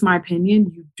 this is just my opinion.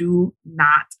 You do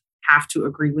not have to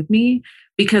agree with me,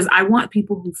 because I want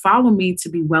people who follow me to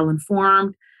be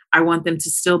well-informed. I want them to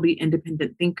still be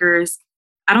independent thinkers.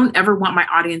 I don't ever want my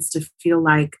audience to feel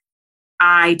like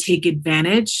I take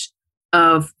advantage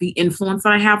of the influence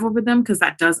that I have over them, because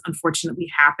that does unfortunately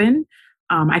happen.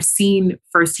 I've seen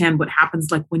firsthand what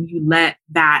happens like when you let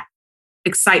that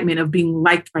excitement of being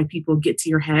liked by people get to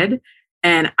your head.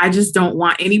 And I just don't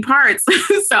want any parts.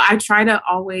 So I try to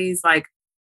always like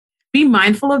be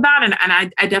mindful of that. And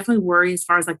I definitely worry as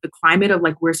far as like the climate of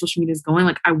like where social media is going.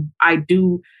 Like I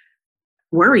do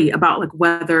worry about like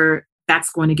whether that's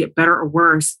going to get better or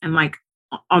worse. And like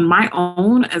on my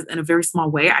own, as in a very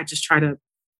small way, I just try to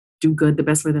do good the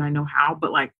best way that I know how.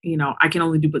 But like, you know, I can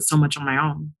only do but so much on my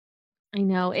own. I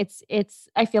know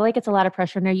I feel like it's a lot of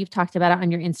pressure. Now you've talked about it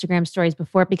on your Instagram stories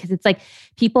before, because it's like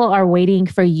people are waiting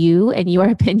for you and your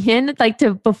opinion, like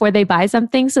before they buy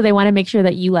something. So they want to make sure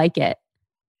that you like it.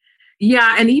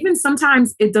 Yeah. And even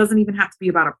sometimes it doesn't even have to be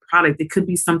about a product. It could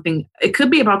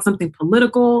be about something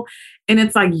political. And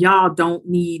it's like, y'all don't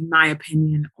need my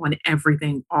opinion on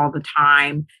everything all the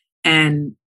time.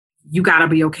 And you got to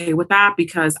be okay with that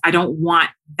because I don't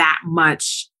want that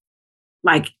much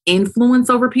like influence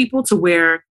over people to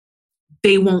where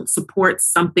they won't support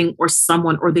something or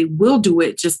someone, or they will do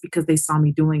it just because they saw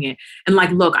me doing it. And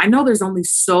like, look, I know there's only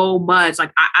so much,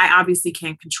 like I obviously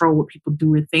can't control what people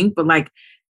do or think, but like,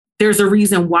 there's a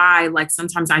reason why, like,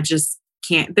 sometimes I just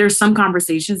can't. There's some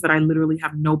conversations that I literally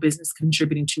have no business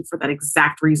contributing to for that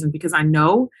exact reason, because I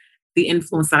know the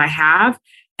influence that I have.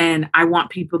 And I want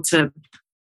people to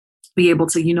be able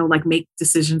to, like make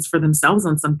decisions for themselves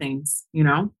on some things.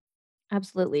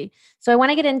 Absolutely. So I want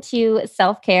to get into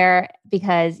self-care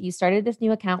because you started this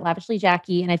new account, Lavishly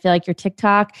Jackie, and I feel like your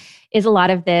TikTok is a lot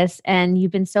of this. And you've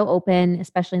been so open,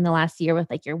 especially in the last year with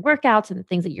like your workouts and the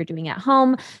things that you're doing at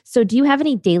home. So do you have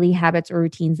any daily habits or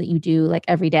routines that you do like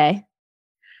every day?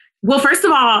 Well, first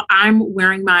of all, I'm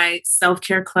wearing my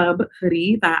self-care club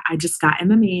hoodie that I just got in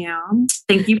the mail.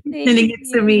 Thank you for sending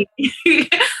it to me.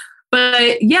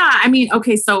 But yeah, I mean,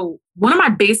 okay, so one of my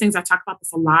base things, I talk about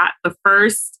this a lot. The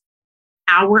first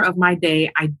hour of my day,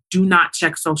 I do not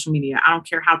check social media. I don't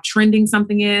care how trending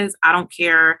something is. I don't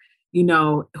care,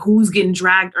 who's getting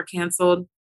dragged or canceled.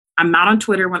 I'm not on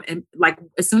Twitter like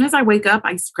as soon as I wake up,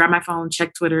 I grab my phone,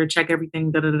 check Twitter, check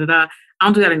everything, da da da da. I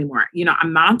don't do that anymore.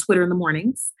 I'm not on Twitter in the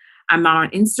mornings. I'm not on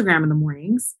Instagram in the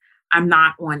mornings. I'm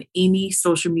not on any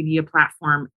social media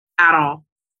platform at all.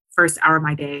 First hour of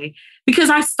my day, because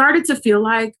I started to feel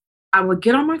like I would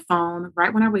get on my phone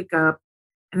right when I wake up.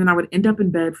 And then I would end up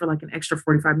in bed for like an extra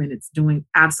 45 minutes doing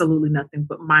absolutely nothing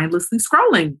but mindlessly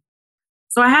scrolling.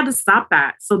 So I had to stop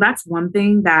that. So that's one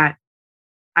thing that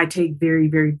I take very,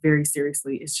 very, very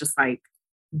seriously. It's just like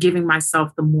giving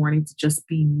myself the morning to just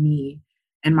be me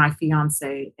and my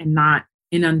fiance and not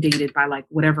inundated by like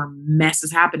whatever mess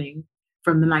is happening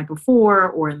from the night before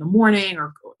or in the morning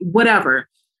or whatever.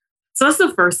 So that's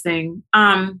the first thing.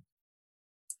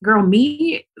 Girl,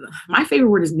 me, my favorite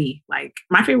word is me. Like,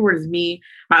 my favorite word is me.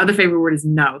 My other favorite word is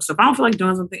no. So if I don't feel like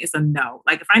doing something, it's a no.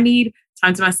 Like, if I need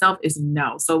time to myself, it's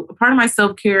no. So a part of my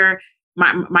self-care,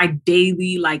 my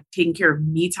daily, like, taking care of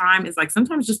me time is like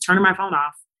sometimes just turning my phone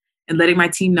off and letting my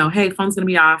team know, hey, phone's going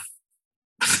to be off.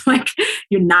 Like,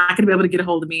 you're not going to be able to get a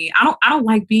hold of me. I don't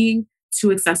like being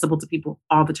too accessible to people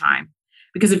all the time.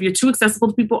 Because if you're too accessible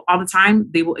to people all the time,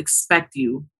 they will expect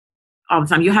you all the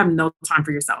time. You have no time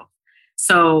for yourself.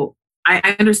 So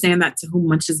I understand that to whom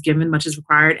much is given, much is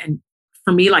required. And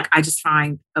for me, like, I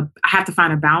have to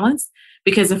find a balance,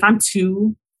 because if I'm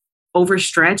too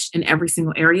overstretched in every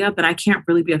single area, then I can't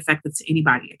really be effective to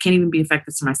anybody. I can't even be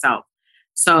effective to myself.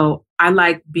 So I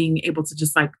like being able to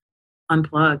just like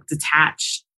unplug,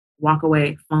 detach, walk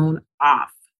away, phone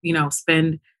off,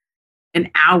 spend an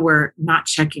hour not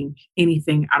checking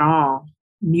anything at all,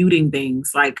 muting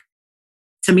things. Like,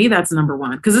 to me, that's number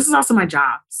one, because this is also my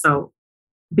job. So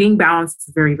being balanced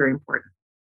is very, very important.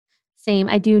 Same.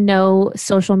 I do no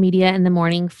social media in the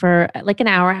morning for like an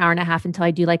hour, hour and a half until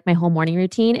I do like my whole morning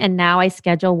routine. And now I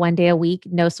schedule one day a week,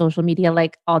 no social media,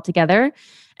 like altogether.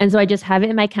 And so I just have it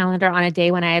in my calendar on a day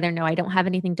when I either know I don't have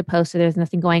anything to post or there's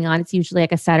nothing going on. It's usually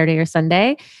like a Saturday or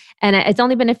Sunday. And it's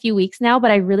only been a few weeks now,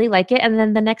 but I really like it. And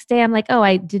then the next day I'm like, oh,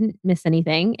 I didn't miss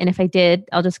anything. And if I did,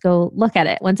 I'll just go look at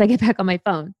it once I get back on my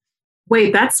phone.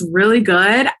 Wait, that's really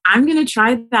good. I'm going to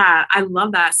try that. I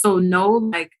love that. So no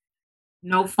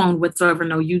phone whatsoever,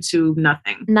 no YouTube,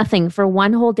 nothing. Nothing for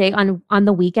one whole day on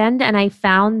the weekend. And I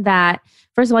found that,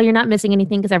 first of all, you're not missing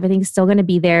anything because everything's still going to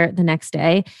be there the next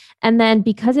day. And then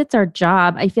because it's our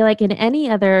job, I feel like in any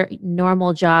other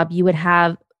normal job, you would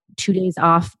have 2 days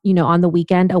off, on the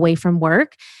weekend away from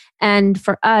work. And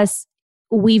for us,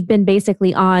 we've been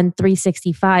basically on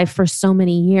 365 for so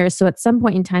many years. So at some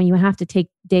point in time, you have to take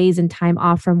days and time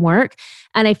off from work.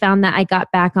 And I found that I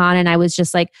got back on and I was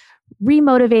just like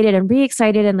remotivated and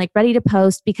re-excited and like ready to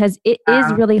post, because it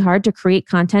is really hard to create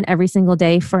content every single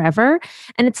day forever.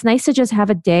 And it's nice to just have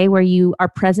a day where you are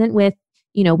present with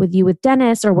with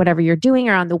Dennis or whatever you're doing,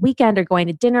 or on the weekend or going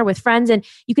to dinner with friends. And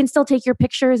you can still take your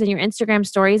pictures and your Instagram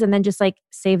stories and then just like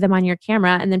save them on your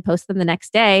camera and then post them the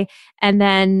next day. And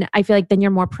then I feel like then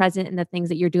you're more present in the things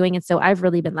that you're doing. And so I've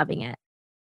really been loving it.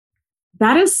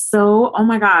 That is so, oh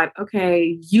my God.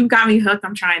 Okay. You got me hooked.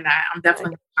 I'm trying that. I'm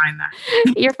definitely trying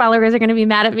that. Your followers are going to be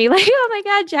mad at me. Like, oh my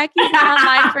God, Jackie's not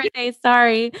online for a day.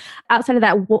 Sorry. Outside of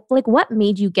that, what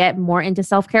made you get more into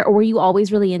self-care, or were you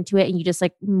always really into it and you just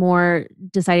like more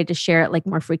decided to share it like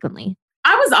more frequently?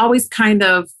 I was always kind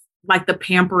of like the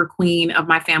pamper queen of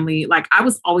my family. Like, I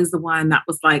was always the one that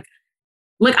was like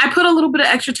like I put a little bit of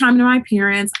extra time into my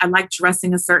appearance. I like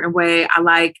dressing a certain way. I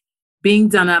like being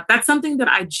done up. That's something that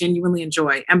I genuinely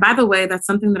enjoy. And by the way, that's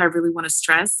something that I really want to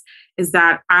stress is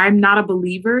that I'm not a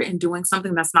believer in doing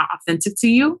something that's not authentic to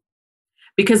you.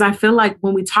 Because I feel like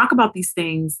when we talk about these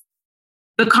things,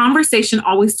 the conversation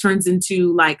always turns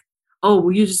into like, oh,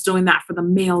 well, you're just doing that for the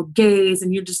male gaze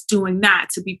and you're just doing that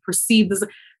to be perceived as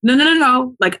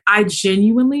no. Like I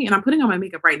genuinely, and I'm putting on my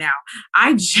makeup right now,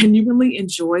 I genuinely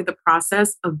enjoy the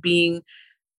process of being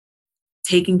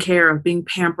taken care of, being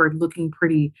pampered, looking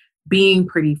pretty, being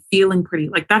pretty, feeling pretty.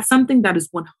 Like that's something that is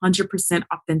 100%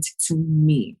 authentic to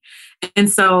me. And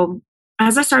so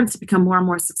as I started to become more and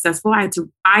more successful,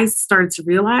 I started to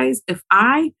realize if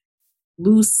I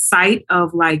lose sight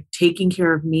of like taking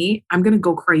care of me, I'm going to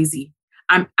go crazy.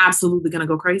 I'm absolutely going to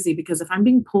go crazy because if I'm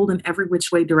being pulled in every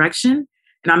which way direction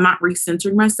and I'm not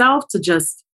recentering myself to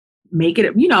just make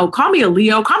it, call me a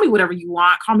Leo, call me whatever you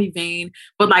want, call me vain,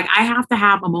 but like I have to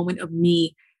have a moment of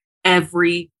me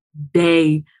every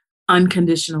day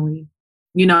unconditionally.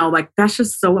 Like that's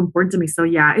just so important to me. So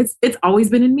yeah, it's always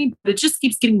been in me, but it just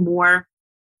keeps getting more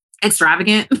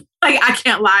extravagant. Like I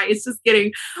can't lie. It's just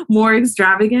getting more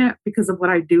extravagant because of what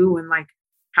I do and like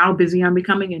how busy I'm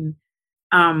becoming. And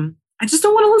I just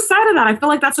don't want to lose sight of that. I feel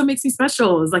like that's what makes me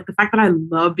special is like the fact that I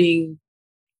love being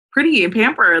pretty and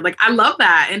pampered. Like I love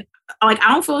that. And like,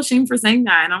 I don't feel ashamed for saying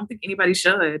that. And I don't think anybody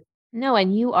should. No,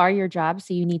 and you are your job,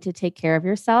 so you need to take care of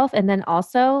yourself. And then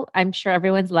also, I'm sure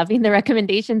everyone's loving the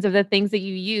recommendations of the things that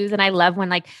you use. And I love when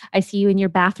like I see you in your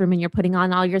bathroom and you're putting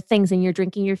on all your things and you're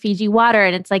drinking your Fiji water.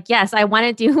 And it's like, yes, I want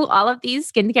to do all of these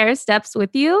skincare steps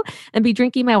with you and be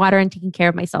drinking my water and taking care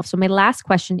of myself. So my last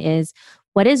question is,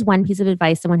 what is one piece of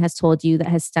advice someone has told you that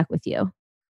has stuck with you?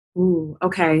 Ooh,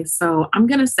 okay. So I'm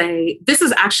going to say this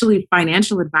is actually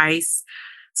financial advice.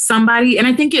 Somebody, and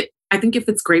I think if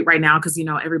it's great right now because,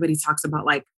 everybody talks about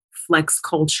like flex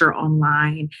culture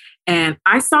online. And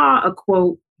I saw a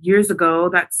quote years ago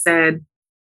that said,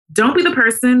 don't be the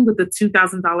person with the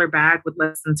 $2,000 bag with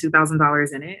less than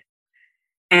 $2,000 in it.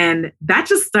 And that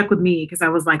just stuck with me because I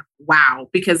was like, wow,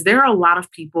 because there are a lot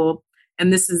of people,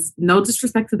 and this is no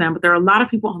disrespect to them, but there are a lot of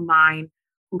people online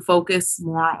who focus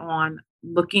more on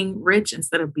looking rich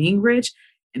instead of being rich.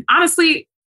 And honestly,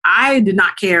 I did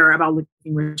not care about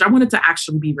looking rich. I wanted to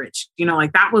actually be rich. Like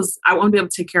I wanted to be able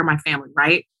to take care of my family,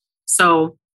 right?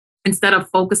 So instead of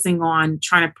focusing on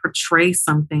trying to portray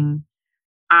something,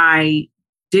 I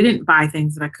didn't buy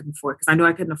things that I couldn't afford because I knew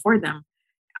I couldn't afford them.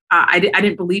 I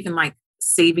didn't believe in like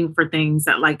saving for things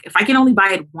that like, if I can only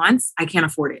buy it once, I can't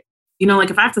afford it.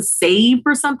 Like if I have to save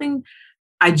for something,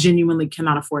 I genuinely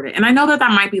cannot afford it. And I know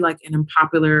that might be like an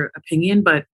unpopular opinion,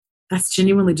 but that's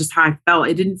genuinely just how I felt.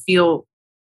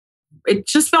 It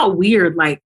just felt weird,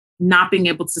 like not being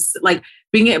able to, like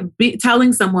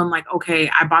telling someone like, okay,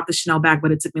 I bought the Chanel bag,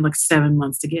 but it took me like 7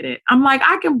 months to get it. I'm like,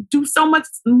 I can do so much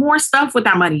more stuff with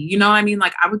that money. You know what I mean?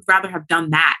 Like I would rather have done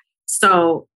that.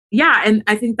 So yeah. And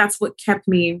I think that's what kept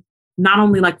me not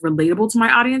only like relatable to my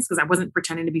audience, because I wasn't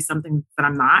pretending to be something that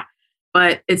I'm not,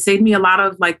 but it saved me a lot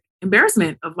of like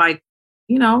embarrassment of like,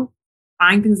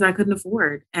 buying things that I couldn't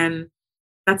afford. And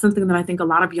that's something that I think a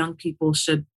lot of young people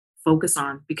should focus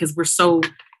on because we're so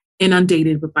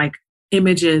inundated with like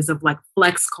images of like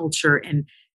flex culture and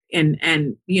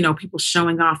people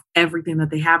showing off everything that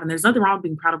they have. And there's nothing wrong with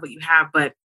being proud of what you have,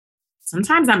 but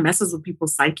sometimes that messes with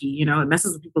people's psyche, it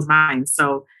messes with people's minds.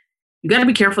 So you got to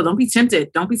be careful. Don't be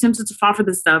tempted. Don't be tempted to fall for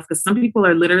this stuff because some people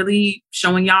are literally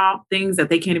showing y'all things that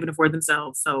they can't even afford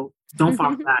themselves. So don't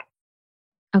fall for that.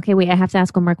 Okay, wait, I have to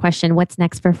ask one more question. What's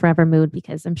next for Forever Mood?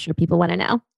 Because I'm sure people want to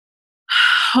know.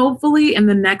 Hopefully in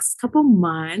the next couple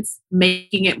months,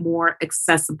 making it more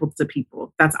accessible to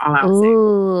people. That's all I would say.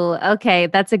 Ooh, okay.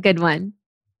 That's a good one.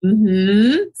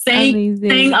 Mm-hmm.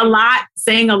 Saying a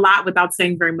lot without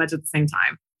saying very much at the same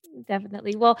time.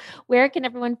 Definitely. Well, where can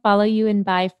everyone follow you and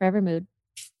buy Forever Mood?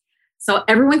 So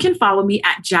everyone can follow me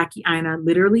at Jackie Aina,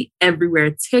 literally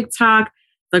everywhere. TikTok,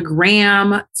 the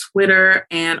Gram, Twitter,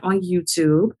 and on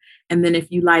YouTube. And then if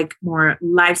you like more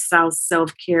lifestyle,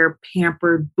 self-care,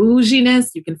 pampered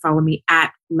bouginess, you can follow me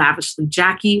at Lavishly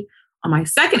Jackie on my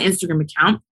second Instagram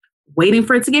account, waiting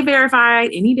for it to get verified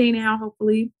any day now,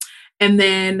 hopefully. And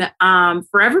then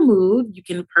Forever Mood, you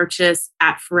can purchase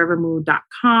at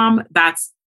forevermood.com.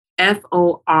 That's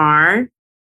FORVR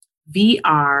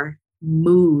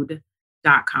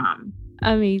mood.com.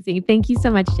 Amazing. Thank you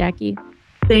so much, Jackie.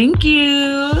 Thank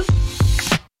you.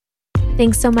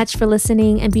 Thanks so much for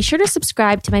listening, and be sure to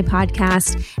subscribe to my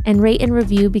podcast and rate and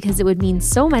review because it would mean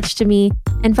so much to me.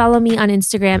 And follow me on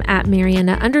Instagram at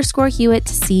Mariana_Hewitt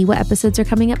to see what episodes are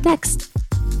coming up next.